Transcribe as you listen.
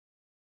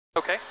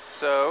Okay,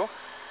 so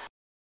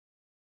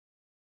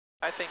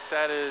I think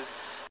that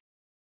is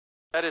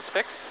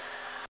fixed.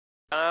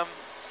 I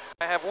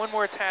have one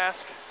more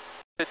task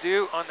to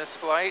do on this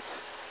flight,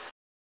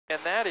 and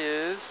that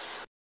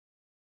is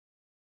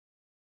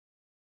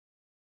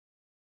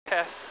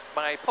test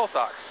my pulse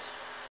ox.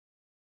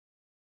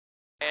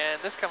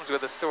 And this comes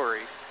with a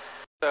story.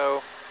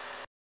 So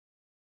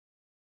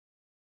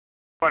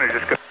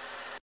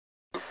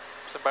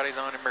somebody's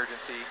on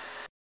emergency.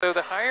 So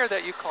the higher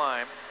that you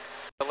climb,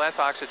 the less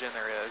oxygen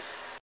there is.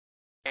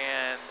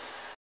 And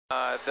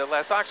the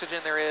less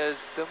oxygen there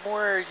is, the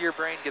more your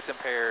brain gets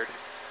impaired.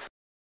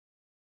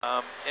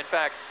 In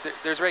fact,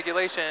 there's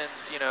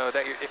regulations, you know,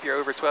 that if you're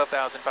over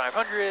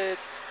 12,500,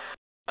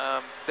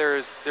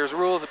 there's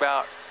rules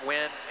about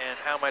when and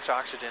how much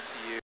oxygen to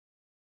use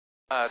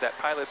that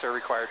pilots are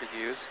required to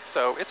use.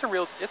 So it's a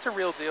real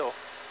deal.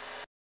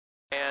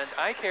 And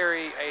I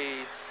carry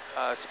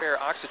a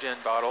spare oxygen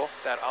bottle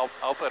that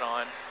I'll put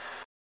on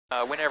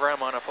whenever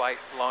I'm on a flight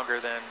longer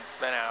than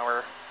an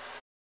hour,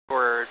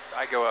 or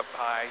I go up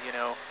high, you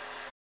know.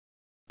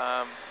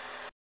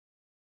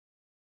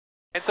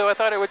 And so I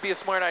thought it would be a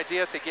smart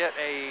idea to get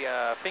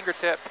a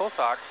fingertip pulse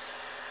ox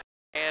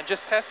and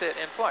just test it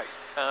in flight.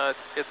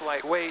 It's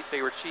lightweight,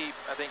 they were cheap.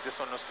 I think this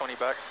one was 20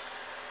 bucks.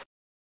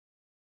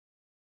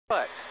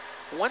 But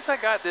once I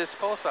got this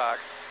pulse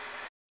ox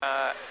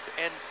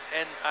and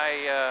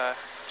I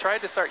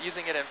tried to start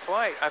using it in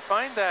flight, I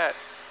find that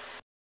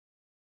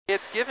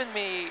it's given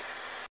me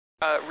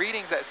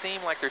readings that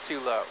seem like they're too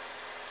low.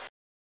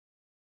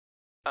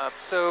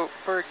 So,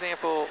 for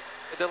example,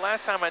 the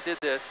last time I did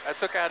this, I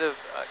took out of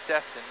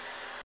Destin,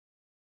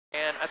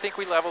 and I think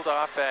we leveled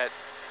off at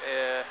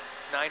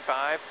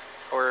 9.5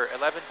 or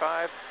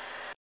 11.5,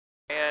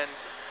 and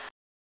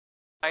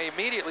I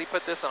immediately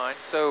put this on,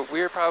 so we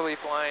were probably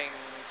flying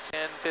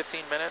 10,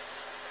 15 minutes,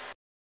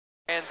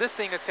 and this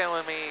thing is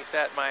telling me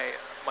that my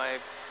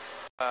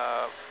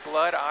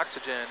blood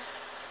oxygen,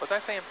 was I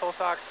saying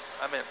pulse ox?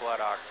 I meant blood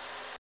ox.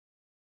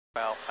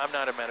 Well, I'm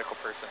not a medical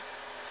person.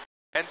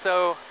 And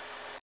so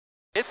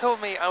it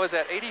told me I was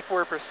at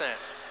 84%,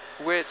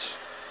 which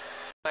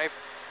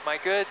my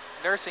good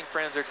nursing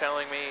friends are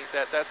telling me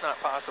that that's not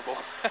possible.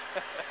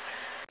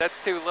 That's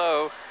too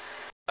low.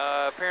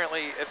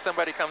 Apparently, if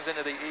somebody comes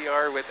into the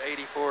ER with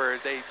 84,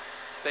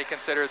 they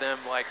consider them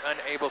like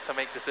unable to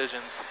make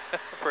decisions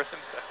for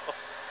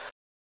themselves.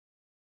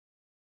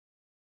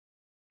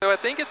 So I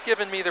think it's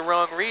given me the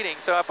wrong reading.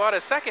 So I bought a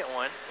second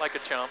one, like a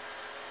chump,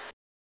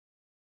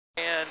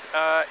 and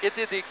it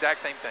did the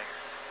exact same thing.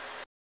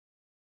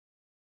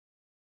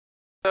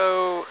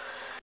 So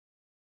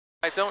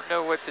I don't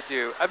know what to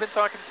do. I've been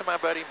talking to my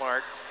buddy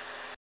Mark,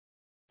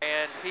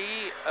 and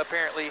he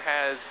apparently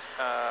has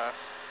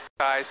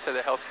ties to the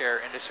healthcare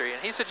industry,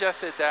 and he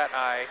suggested that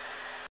I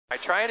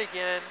try it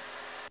again,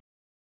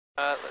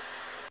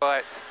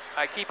 but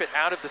I keep it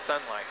out of the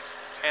sunlight,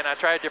 and I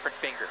try a different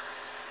finger.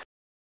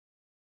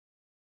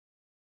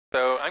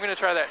 So I'm going to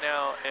try that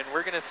now, and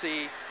we're going to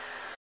see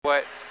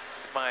what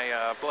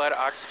my blood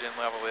oxygen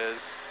level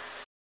is.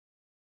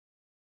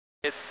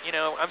 It's, you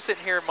know, I'm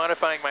sitting here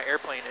modifying my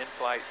airplane in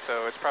flight,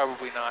 so it's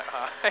probably not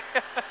high.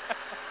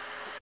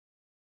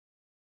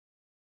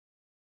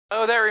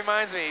 Oh, that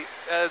reminds me,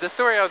 the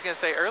story I was going to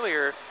say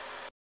earlier,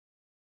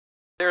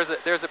 there's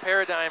a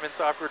paradigm in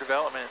software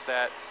development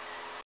that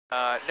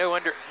no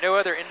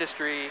other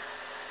industry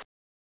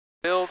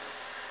builds,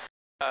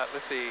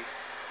 let's see.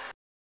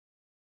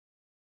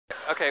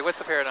 Okay, what's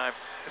the paradigm?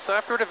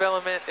 Software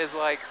development is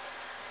like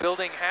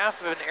building half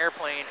of an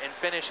airplane and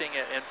finishing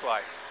it in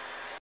flight.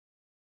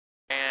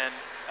 And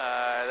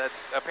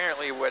that's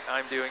apparently what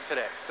I'm doing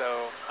today.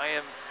 So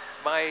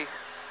my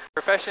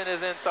profession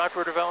is in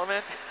software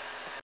development.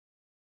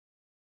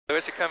 So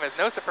it should come as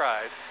no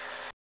surprise.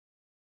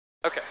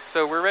 Okay,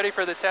 so we're ready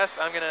for the test.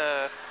 I'm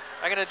gonna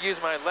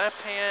use my left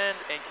hand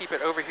and keep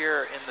it over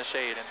here in the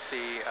shade and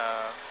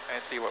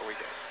see what we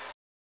get.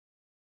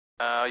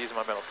 I'll use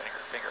my middle finger,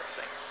 I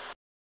think.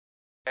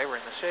 Okay, we're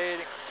in the shade.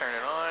 Turn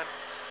it on.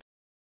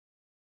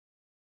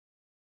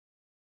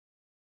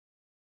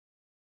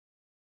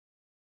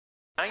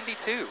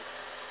 $92.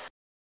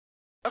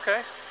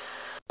 Okay.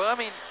 Well, I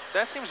mean,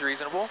 that seems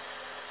reasonable.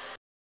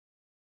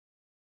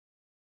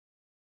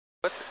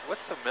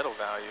 What's the middle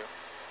value?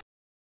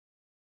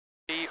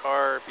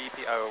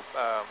 PRBP. Oh,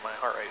 my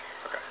heart rate.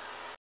 Okay.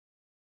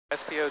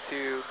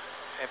 SpO2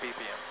 and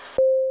BPM.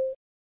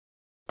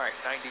 All right,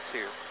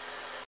 92.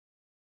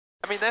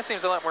 I mean, that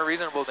seems a lot more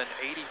reasonable than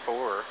 84.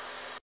 I'm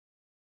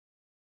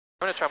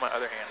gonna try my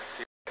other hand and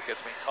see what it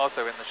gets me.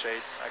 Also in the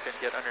shade. I can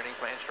get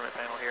underneath my instrument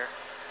panel here.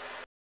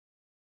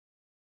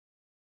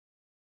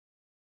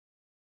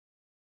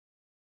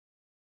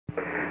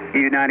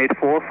 United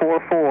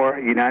 444,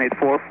 United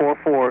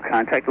 444,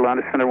 contact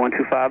Atlanta Center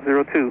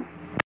 12502.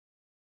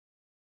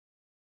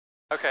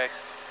 Okay.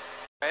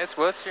 It's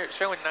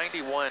showing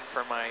 91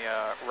 for my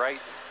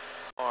right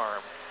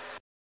arm.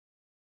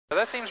 So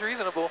that seems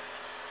reasonable.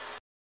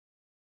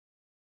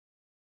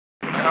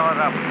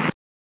 I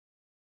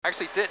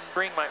actually didn't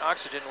bring my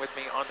oxygen with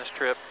me on this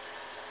trip.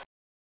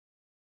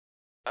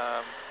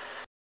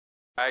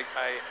 I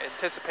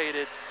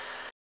anticipated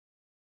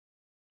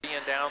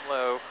being down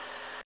low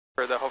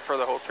for the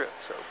whole trip,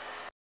 so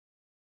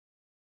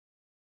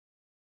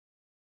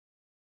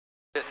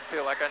didn't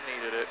feel like I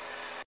needed it.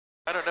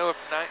 I don't know if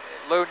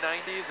low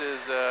 90s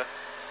is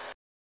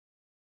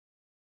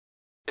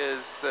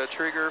the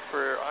trigger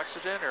for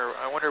oxygen, or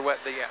I wonder what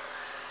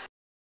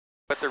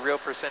the real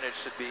percentage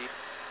should be.